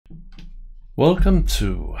Welcome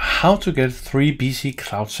to how to get 3 BC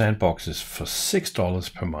Cloud Sandboxes for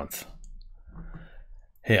 $6 per month.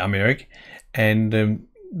 Hey, I'm Eric, and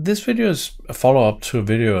this video is a follow-up to a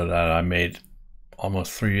video that I made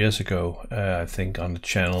almost 3 years ago, I think, on the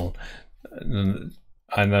channel. And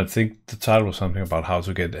I think the title was something about how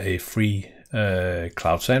to get a free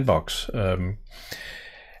cloud sandbox. And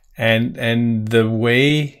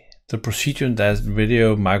the procedure in that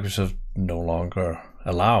video, Microsoft no longer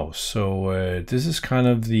allows. So this is kind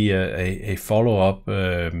of the a follow-up,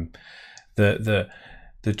 the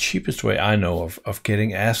cheapest way I know of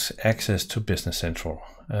getting access to Business Central.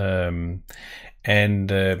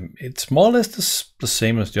 It's more or less the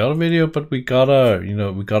same as the other video, but we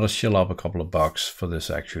gotta shell up a couple of bucks for this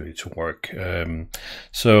actually to work.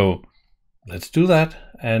 So let's do that.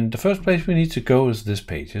 And the first place we need to go is this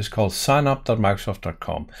page. It's called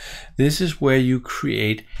signup.microsoft.com. This is where you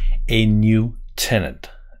create a new tenant,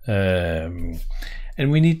 and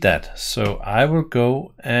we need that. So I will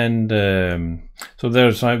go and so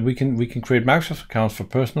there's we can create Microsoft accounts for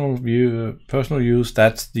personal use.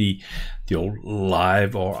 That's the old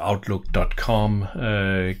Live or Outlook.com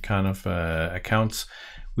kind of accounts.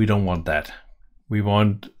 We don't want that. We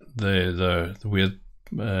want the weird.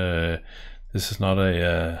 This is not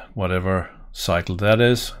a whatever cycle that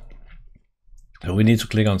is. So we need to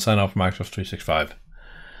click on sign up for Microsoft 365.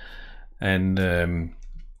 And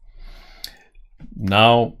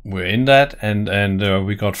now we're in that, and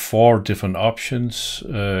we got 4 different options.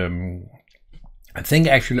 I think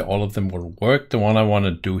actually all of them will work. The one I want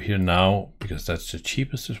to do here now, because that's the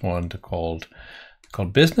cheapest, is one called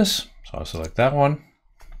Business. So I'll select that one.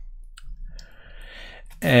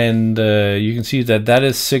 And you can see that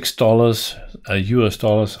is $6 US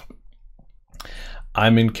dollars.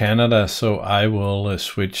 I'm in Canada, so I will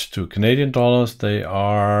switch to Canadian dollars. They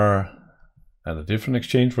are at a different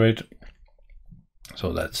exchange rate,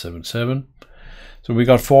 so that's 77. So we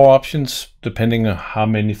got 4 options depending on how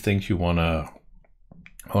many things you wanna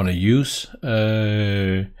use,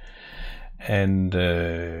 I'll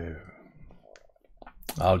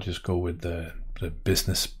just go with the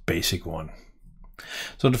business basic one.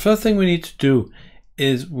 So the first thing we need to do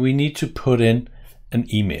is we need to put in an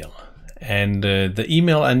email, and the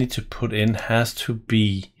email I need to put in has to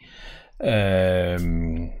be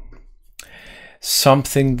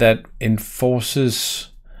something that enforces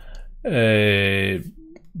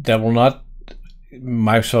that will not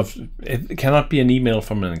Microsoft. It cannot be an email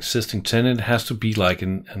from an existing tenant. It has to be like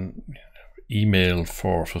an email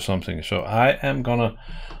for something. So I am gonna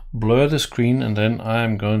blur the screen, and then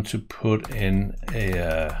I'm going to put in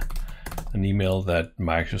an email that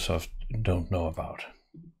Microsoft don't know about.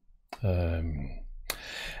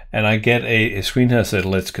 And I get a screen here that said,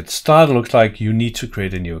 let's get started. It looks like you need to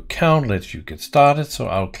create a new account. Let's you get started. So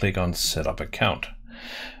I'll click on set up account.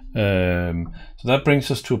 So that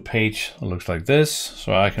brings us to a page that looks like this.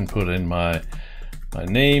 So I can put in my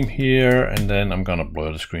name here, and then I'm gonna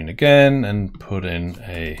blur the screen again and put in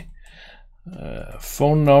a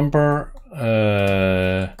phone number.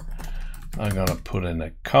 I'm gonna put in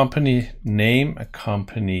a company name, a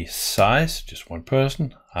company size, just one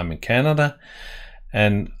person. I'm in Canada,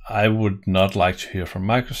 and I would not like to hear from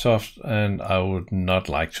Microsoft, and I would not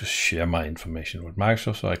like to share my information with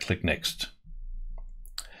Microsoft, so I click next.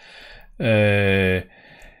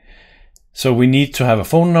 So we need to have a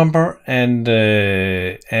phone number, and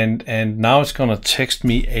now it's gonna text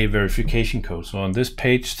me a verification code. So on this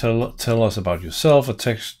page, tell us about yourself. A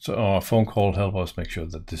text or a phone call help us make sure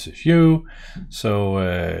that this is you. So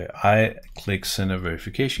I click send a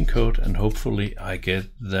verification code, and hopefully I get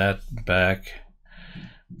that back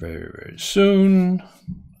very soon.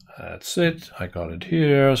 That's it. I got it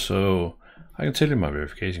here, so I can tell you my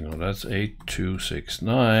verification code. That's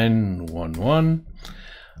 826911.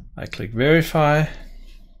 I click verify,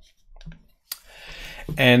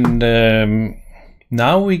 and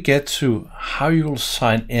now we get to how you will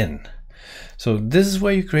sign in. So this is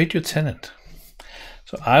where you create your tenant.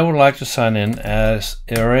 So I would like to sign in as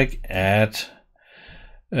Eric at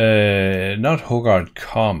not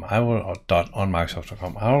Hogarth.com. I will on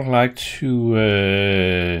Microsoft.com. I would like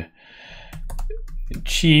to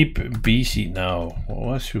cheap BC. Now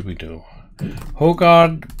what should we do?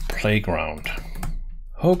 Hogarth Playground.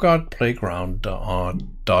 Hogarth Playground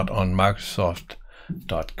on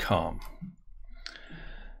Microsoft.com.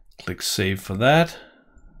 Click save for that.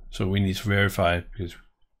 So we need to verify, because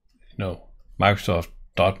Microsoft,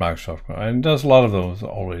 and there's a lot of those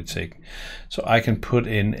already taken. So I can put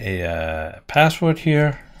in a password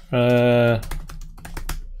here.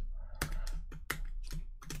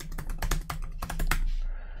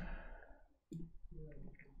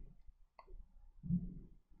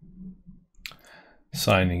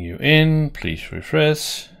 signing you in. Please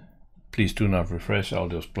refresh. Please do not refresh. I'll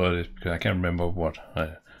just blur this because I can't remember what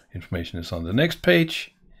information is on the next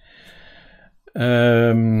page.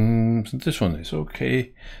 So this one is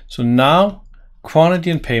okay. So now quantity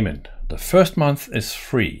and payment. The first month is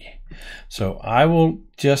free. So I will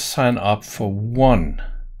just sign up for one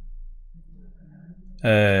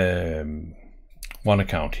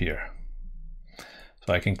account here.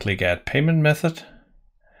 So I can click add payment method.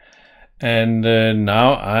 And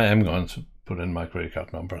now I am going to put in my credit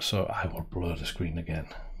card number. So I will blur the screen again.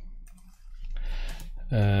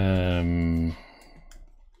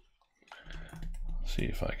 See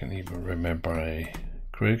if I can even remember a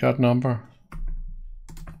credit card number.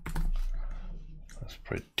 That's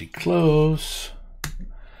pretty close.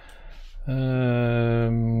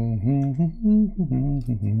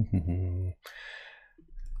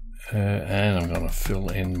 And I'm gonna fill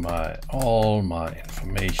in all my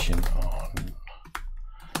information on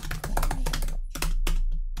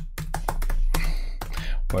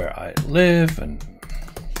where I live and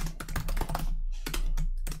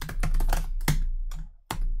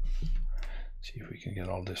see if we can get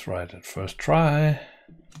all this right at first try.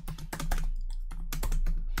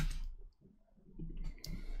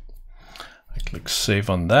 I click save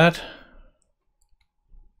on that.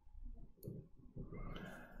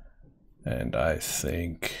 And I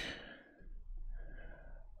think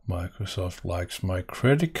Microsoft likes my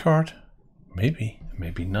credit card. Maybe,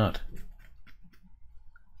 maybe not.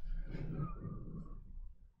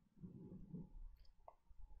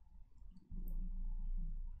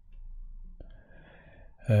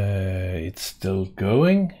 It's still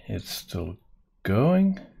going. It's still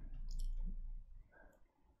going.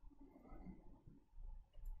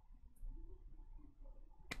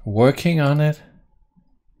 Working on it.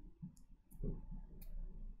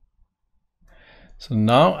 So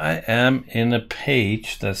now I am in a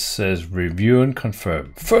page that says review and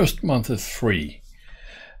confirm. First month is free.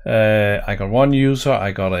 I got one user,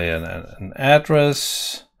 I got an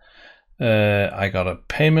address, I got a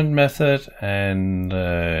payment method, and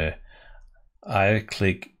I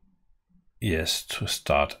click yes to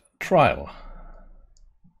start trial.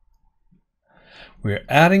 We're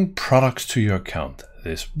adding products to your account.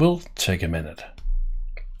 This will take a minute.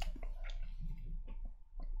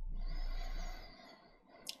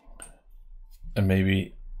 And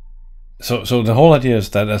maybe, so the whole idea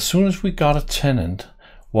is that as soon as we got a tenant,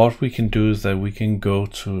 what we can do is that we can go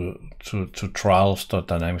to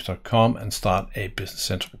trials.dynamics.com and start a Business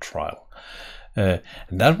Central trial. And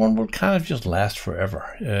that one will kind of just last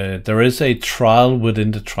forever. There is a trial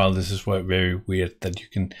within the trial. This is very weird that you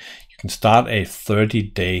can start a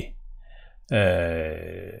 30-day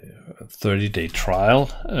trial,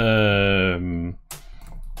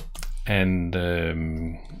 and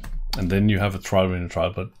then you have a trial within a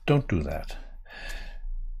trial, but don't do that.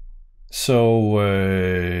 So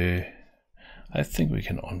I think we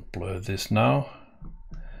can unblur this now.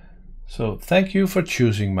 So thank you for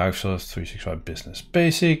choosing Microsoft 365 Business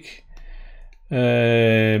Basic.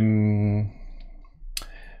 So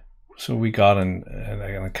we got an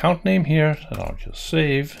account name here that I'll just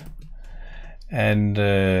save. And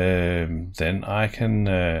then I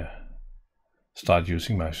can start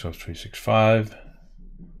using Microsoft 365.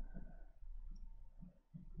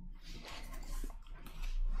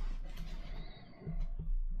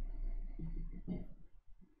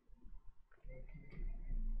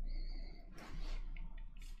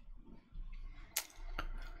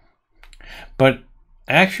 But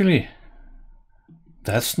actually,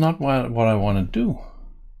 that's not what I want to do.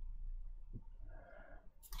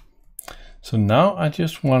 So now I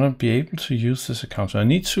just want to be able to use this account. So I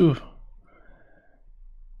need to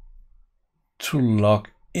log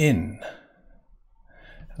in.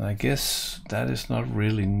 And I guess that is not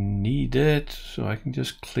really needed. So I can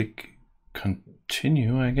just click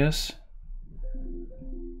continue, I guess.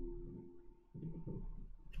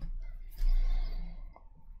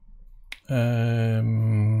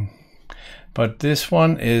 But this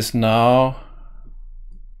one is now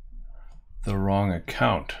the wrong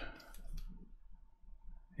account.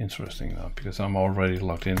 Interesting now, because I'm already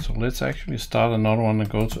logged in. So let's actually start another one and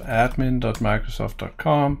go to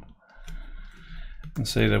admin.microsoft.com and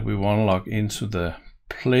say that we want to log into the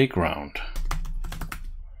playground.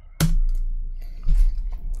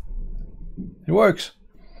 It works.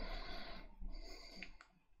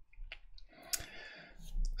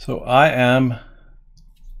 So I am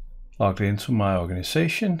logged into my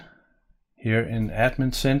organization here in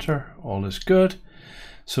Admin Center. All is good.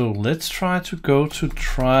 So let's try to go to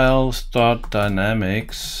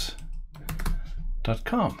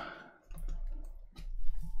trials.dynamics.com.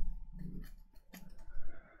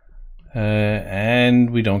 And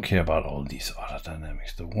we don't care about all these other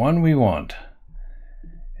dynamics. The one we want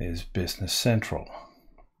is Business Central.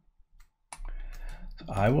 So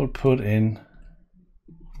I will put in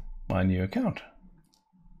my new account.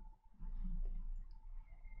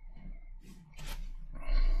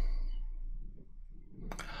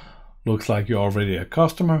 Looks like you're already a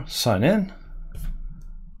customer. Sign in.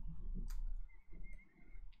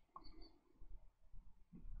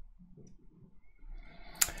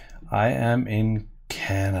 I am in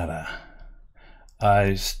Canada.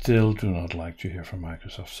 I still do not like to hear from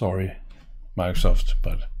Microsoft. Sorry, Microsoft,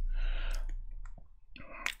 but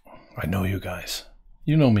I know you guys.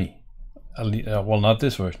 You know me. Well, not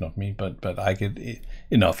this version of me, but I get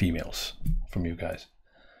enough emails from you guys.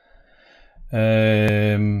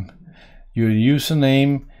 Your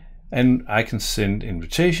username, and I can send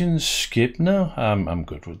invitations. Skip now. I'm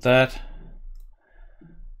good with that.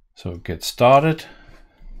 So get started.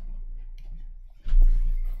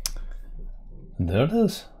 And there it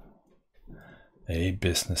is. A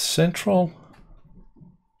Business Central.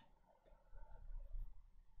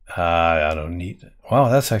 I don't need it. Wow,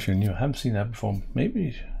 that's actually new. I haven't seen that before.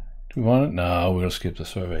 Maybe, do we want it? No, we'll skip the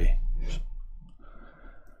survey.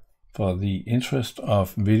 For the interest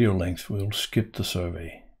of video length, we'll skip the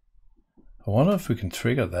survey. I wonder if we can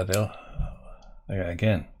trigger that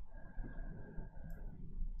again.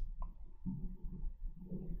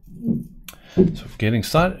 So getting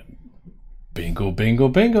started. Bingo, bingo,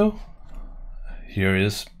 bingo. Here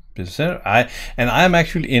is Business Center. I am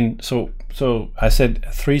actually in, so I said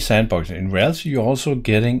 3 sandboxes. In reality, you're also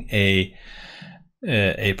getting a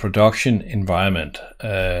production environment,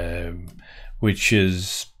 which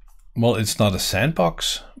is, well, it's not a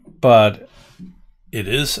sandbox, but it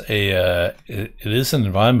is an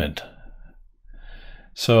environment.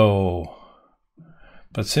 So,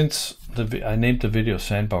 but since I named the video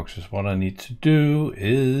sandboxes, what I need to do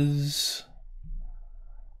is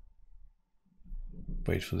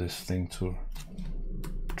wait for this thing to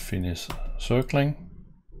finish circling,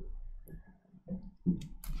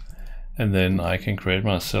 and then I can create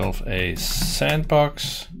myself a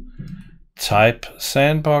sandbox, type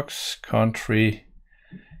sandbox, country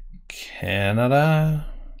Canada,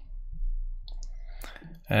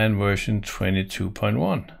 and version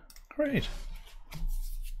 22.1. Great.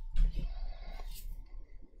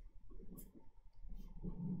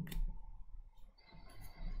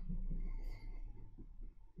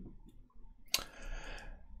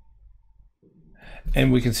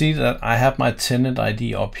 And we can see that I have my tenant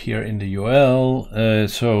ID up here in the URL.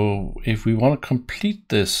 So if we want to complete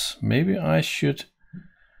this, maybe I should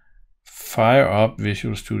fire up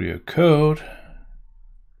Visual Studio Code.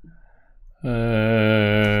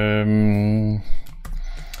 And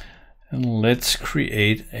let's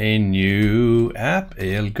create a new app,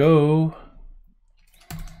 ALGO.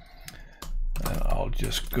 I'll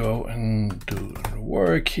just go and do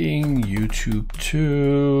working, YouTube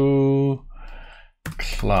 2.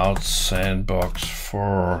 Cloud Sandbox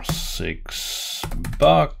for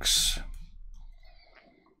 $6.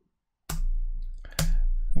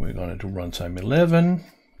 We're going to do runtime 11,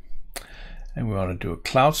 and we want to do a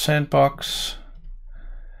Cloud Sandbox.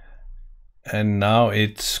 And now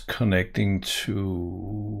it's connecting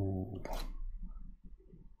to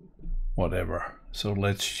whatever. So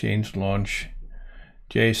let's change launch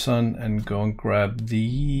JSON and go and grab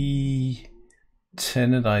the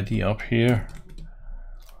tenant ID up here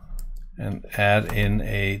and add in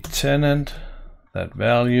a tenant, that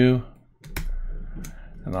value,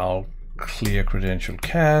 and I'll clear credential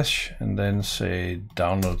cache and then say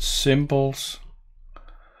download symbols,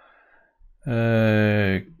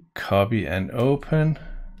 copy and open.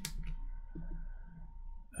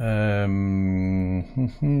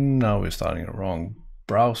 Now we're starting the wrong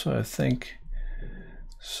browser, I think.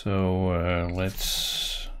 So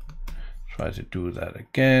let's try to do that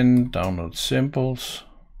again. Download symbols.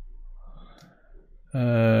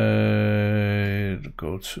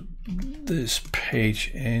 Go to this page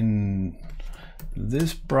in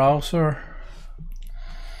this browser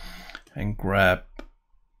and grab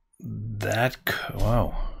that.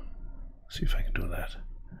 Wow. See if I can do that.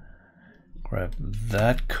 Grab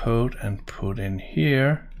that code and put in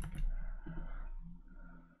here.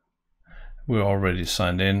 We're already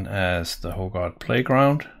signed in as the Hogarth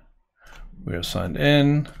Playground. We're signed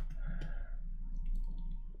in.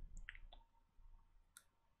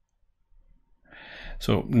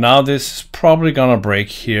 So now this is probably gonna break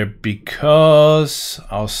here because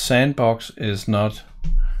our sandbox is not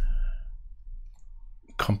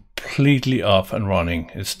completely up and running.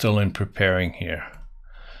 It's still in preparing here.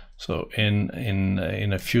 So in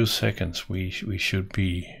a few seconds we should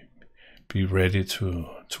be be ready to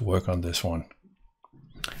work on this one.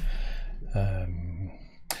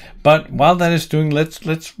 But while that is doing,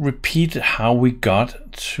 let's repeat how we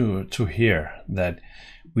got to here. That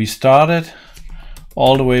we started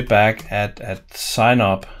all the way back at sign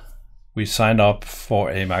up. We signed up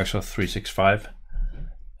for a Microsoft 365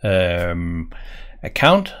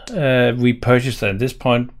 account. We purchased at this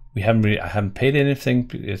point. I haven't paid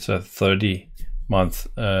anything. It's a 30-month,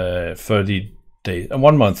 30-day, a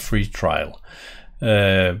 1-month free trial.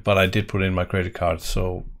 But I did put in my credit card,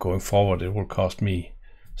 so going forward, it will cost me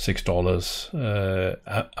 $6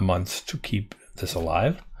 a month to keep this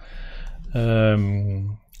alive.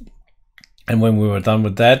 And when we were done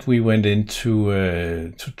with that, we went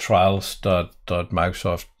into to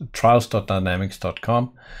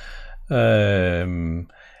trials.dynamics.com and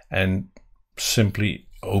simply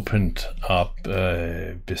opened up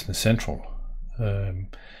Business Central.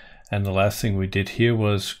 And the last thing we did here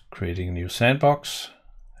was creating a new sandbox,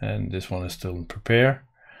 and this one is still in prepare,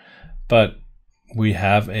 but we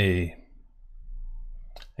have a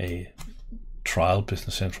trial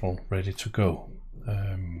Business Central ready to go.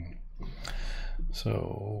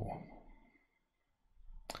 So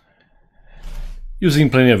you've seen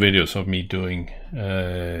plenty of videos of me doing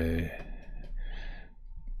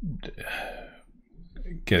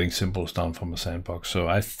getting symbols down from a sandbox. So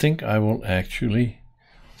I think I will actually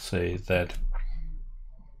say that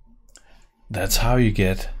that's how you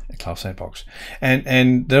get a cloud sandbox.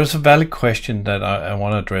 And there's a valid question that I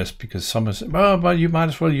want to address, because someone said, well, but you might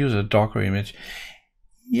as well use a Docker image.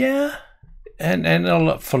 Yeah, and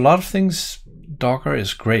for a lot of things, Docker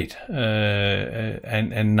is great.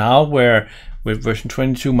 And now with version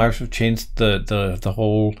 22, Microsoft changed the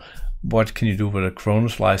whole what can you do with a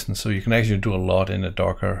Cronus license, so you can actually do a lot in a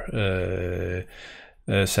Docker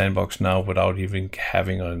sandbox now without even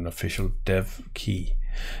having an official dev key.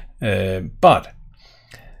 But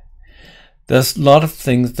there's a lot of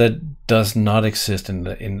things that does not exist in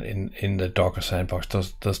the Docker sandbox,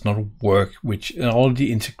 does not work, which all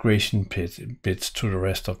the integration bits to the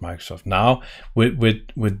rest of Microsoft. Now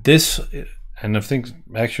with this, and I think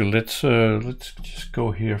actually let's just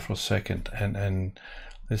go here for a second and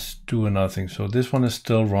let's do another thing. So this one is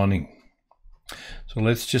still running. So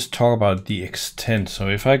let's just talk about the extent. So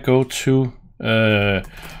if I go to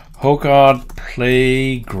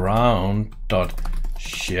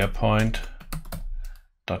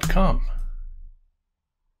hogarthplayground.sharepoint.com,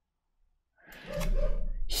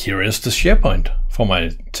 here is the SharePoint for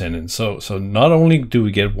my tenant. So not only do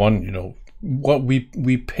we get one, what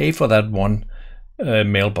we pay for that one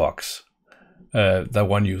mailbox, that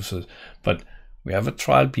one user, but we have a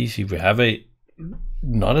trial BC, we have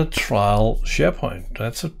not a trial SharePoint.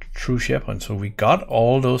 That's a true SharePoint. So we got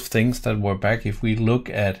all those things that were back. If we look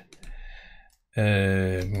at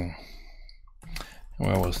where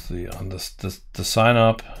was the sign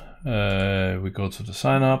up, we go to the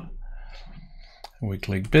sign up and we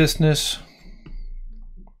click business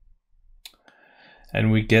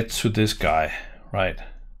and we get to this guy, right?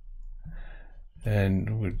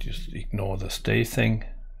 And we'll just ignore the stay thing.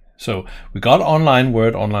 So we got online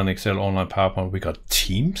Word, online Excel, online PowerPoint. We got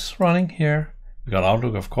Teams running here. We got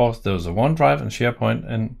Outlook, of course. There was a OneDrive and SharePoint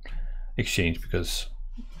and Exchange, because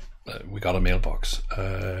we got a mailbox.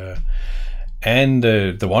 And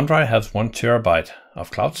the OneDrive has 1 terabyte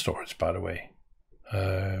of cloud storage, by the way.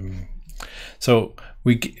 So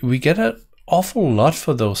we get an awful lot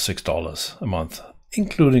for those $6 a month,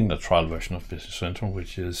 including the trial version of Business Central,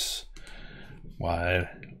 which is why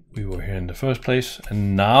we were here in the first place.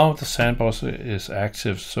 And now the sandbox is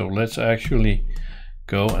active, so let's actually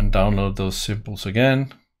go and download those symbols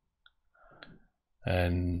again,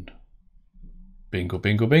 and bingo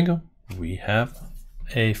bingo bingo, we have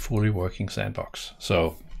a fully working sandbox.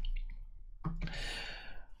 So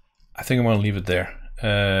I think I'm going to leave it there.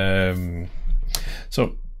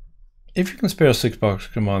 So if you can spare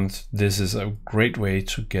 $6 a month, this is a great way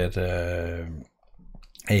to get a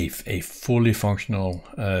fully functional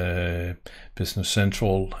Business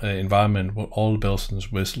Central environment with all the bells and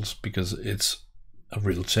whistles, because it's a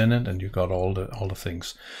real tenant and you got all the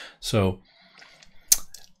things. So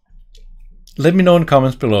let me know in the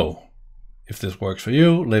comments below if this works for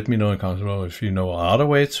you. Let me know in the comments below if you know another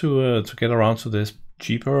way to get around to this,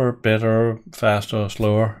 cheaper, better, faster,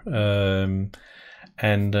 slower.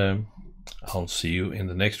 And I'll see you in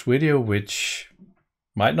the next video, which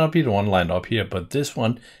might not be the one lined up here, but this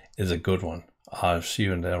one is a good one. I'll see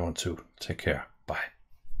you in that one too. Take care.